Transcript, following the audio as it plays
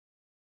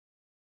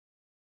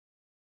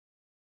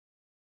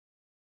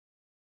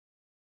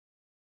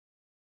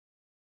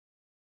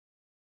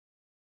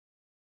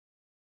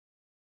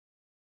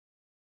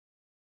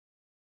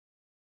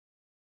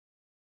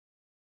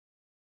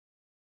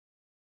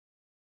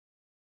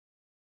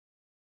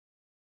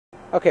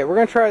Okay, we're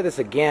going to try this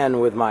again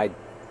with my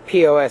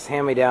POS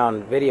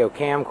hand-me-down video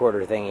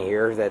camcorder thingy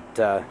here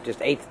that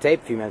just ate the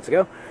tape a few minutes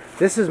ago.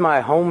 This is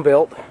my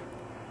home-built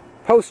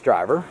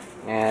PostDriver,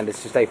 and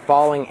it's just a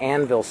falling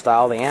anvil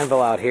style. The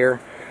anvil out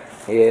here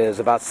is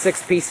about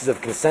 6 pieces of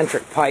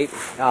concentric pipe.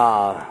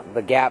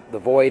 The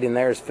void in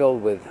there is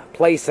filled with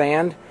play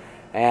sand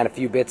and a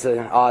few bits of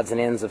odds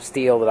and ends of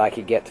steel that I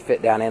could get to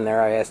fit down in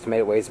there. I estimate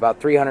it weighs about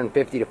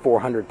 350 to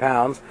 400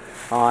 pounds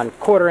on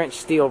 1/4-inch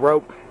steel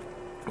rope,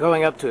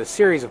 going up to a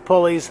series of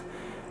pulleys,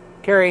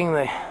 carrying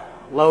the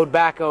load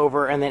back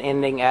over and then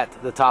ending at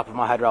the top of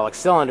my hydraulic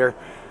cylinder.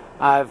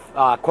 I've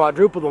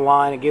quadrupled the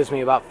line. It gives me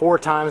about 4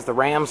 times the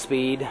ram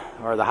speed,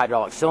 or the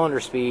hydraulic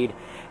cylinder speed,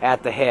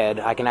 at the head.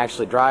 I can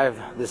actually drive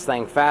this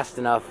thing fast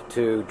enough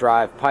to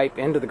drive pipe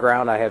into the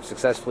ground. I have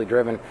successfully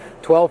driven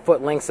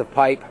 12-foot lengths of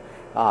pipe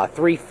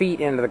 3 feet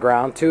into the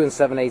ground, 2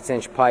 7/8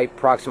 inch pipe,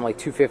 approximately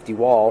 250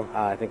 wall.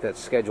 I think that's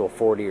schedule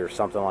 40 or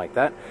something like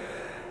that.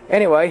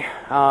 Anyway,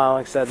 like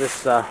I said,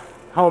 this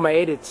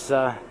homemade. It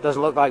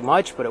doesn't look like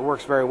much, but it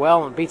works very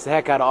well, and it beats the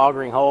heck out of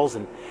augering holes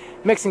and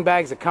mixing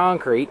bags of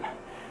concrete.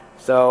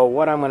 So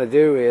what I'm going to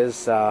do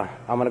is I'm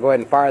going to go ahead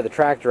and fire the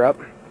tractor up,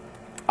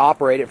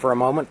 operate it for a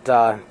moment,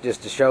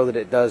 just to show that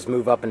it does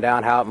move up and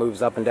down, how it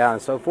moves up and down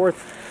and so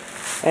forth.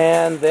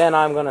 And then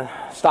I'm going to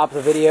stop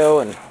the video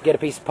and get a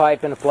piece of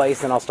pipe into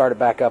place, and I'll start it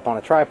back up on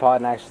a tripod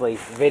and actually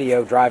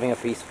video driving a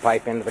piece of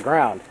pipe into the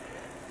ground.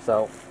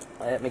 So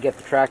let me get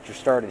the tractor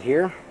started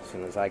here as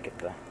soon as I get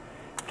the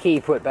key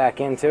put back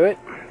into it.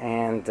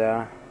 And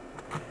alrighty.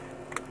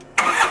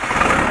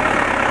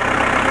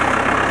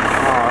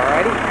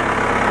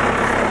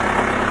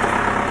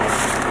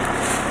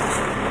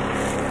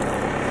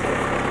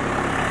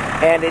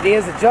 And it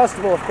is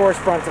adjustable, of course,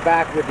 front to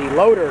back with the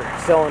loader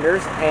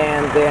cylinders,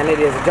 and then it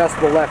is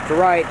adjustable left to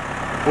right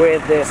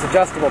with this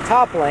adjustable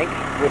top link,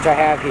 which I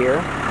have here.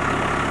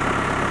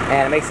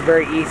 And it makes it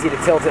very easy to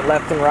tilt it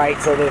left and right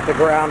so that if the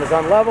ground is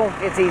unlevel,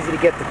 it's easy to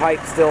get the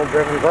pipe still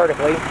driven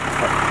vertically.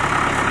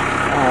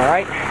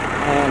 Alright,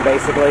 and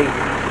basically,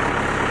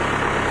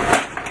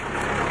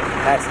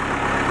 that's it.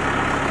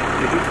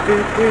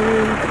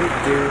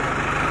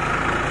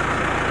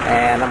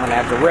 And I'm going to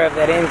have to rev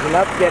that engine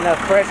up to get enough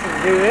pressure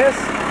to do this.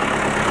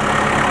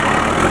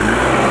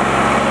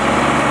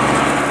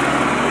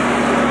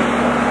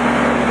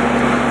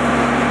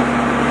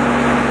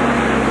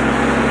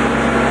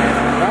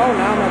 Now I'm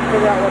going to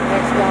figure out what the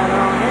heck's going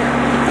on here.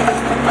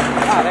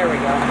 Ah, there we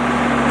go.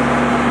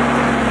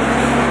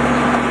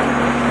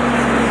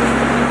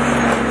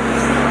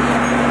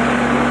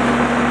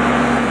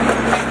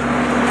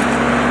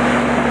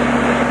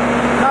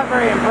 Not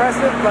very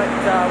impressive, but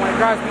when it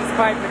drives a piece of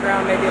pipe in the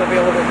ground, maybe it'll be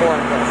a little bit more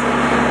impressive.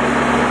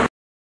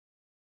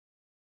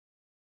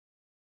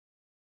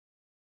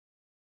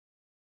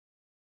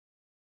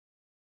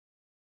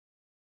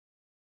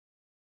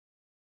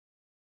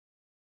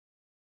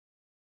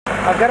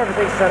 I've got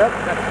everything set up.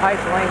 I've got the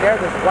pipes laying there.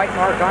 There's a white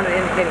mark on it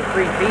indicating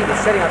 3 feet.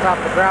 It's sitting on top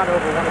of the ground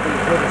over one of these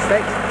wooden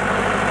stakes.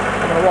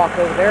 I'm going to walk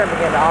over there and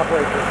begin to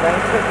operate this thing.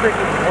 It's a bit tricky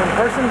for one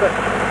person, but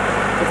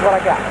it's what I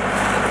got.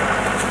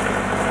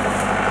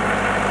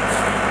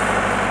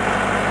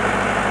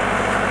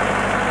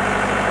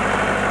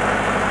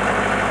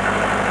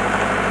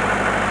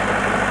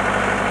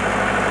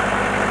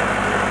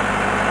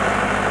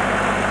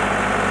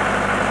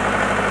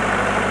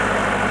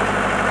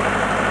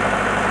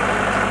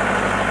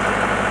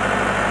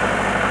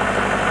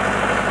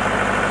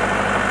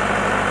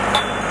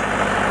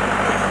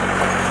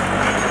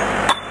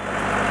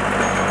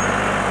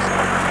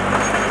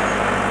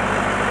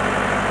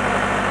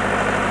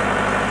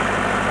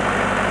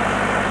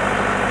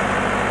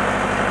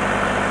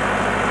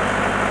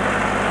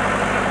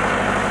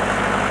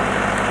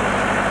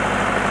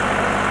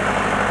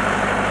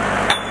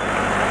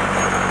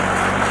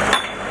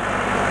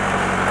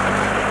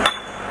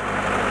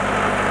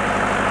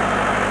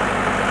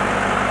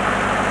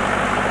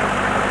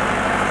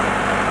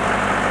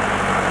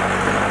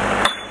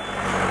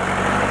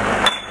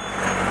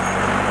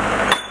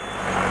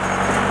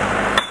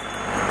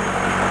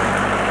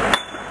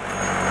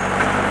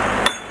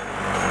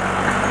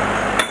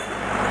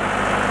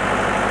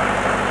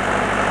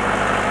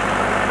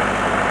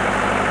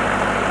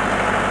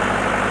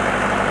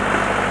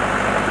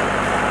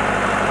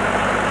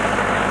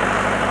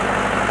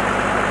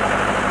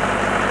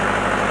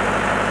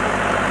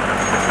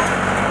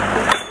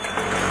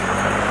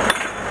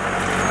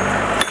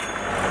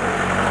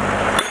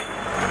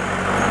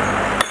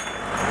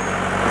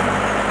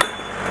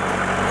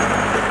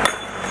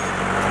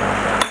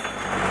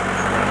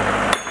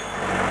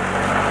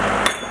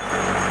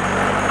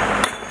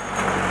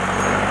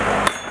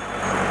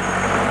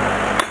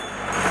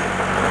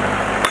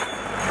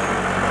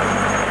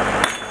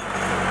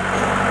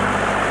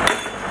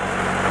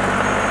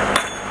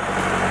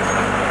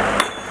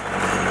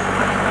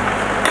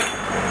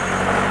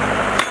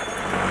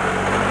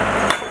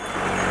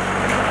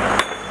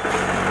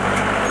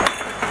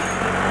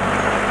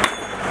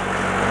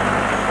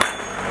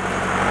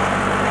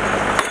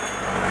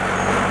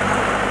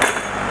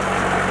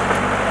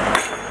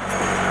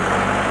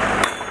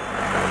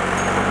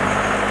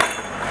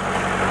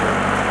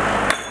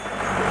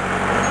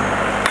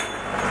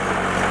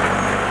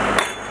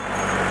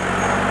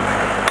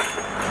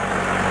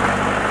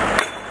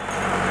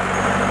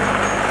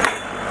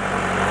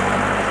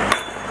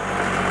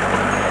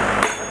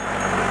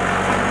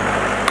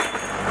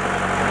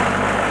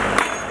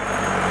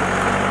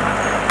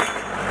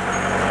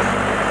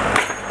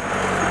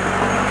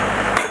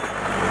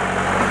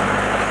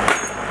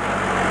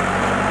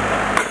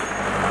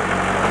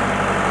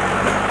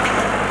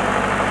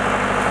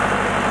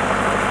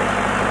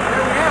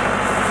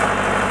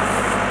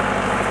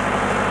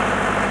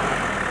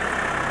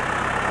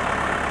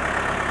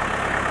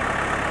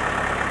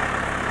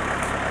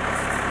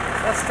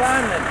 less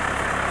fun than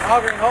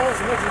augering holes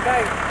and mixing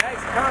bags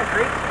of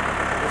concrete.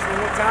 Just one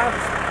more time,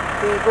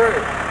 full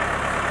brew.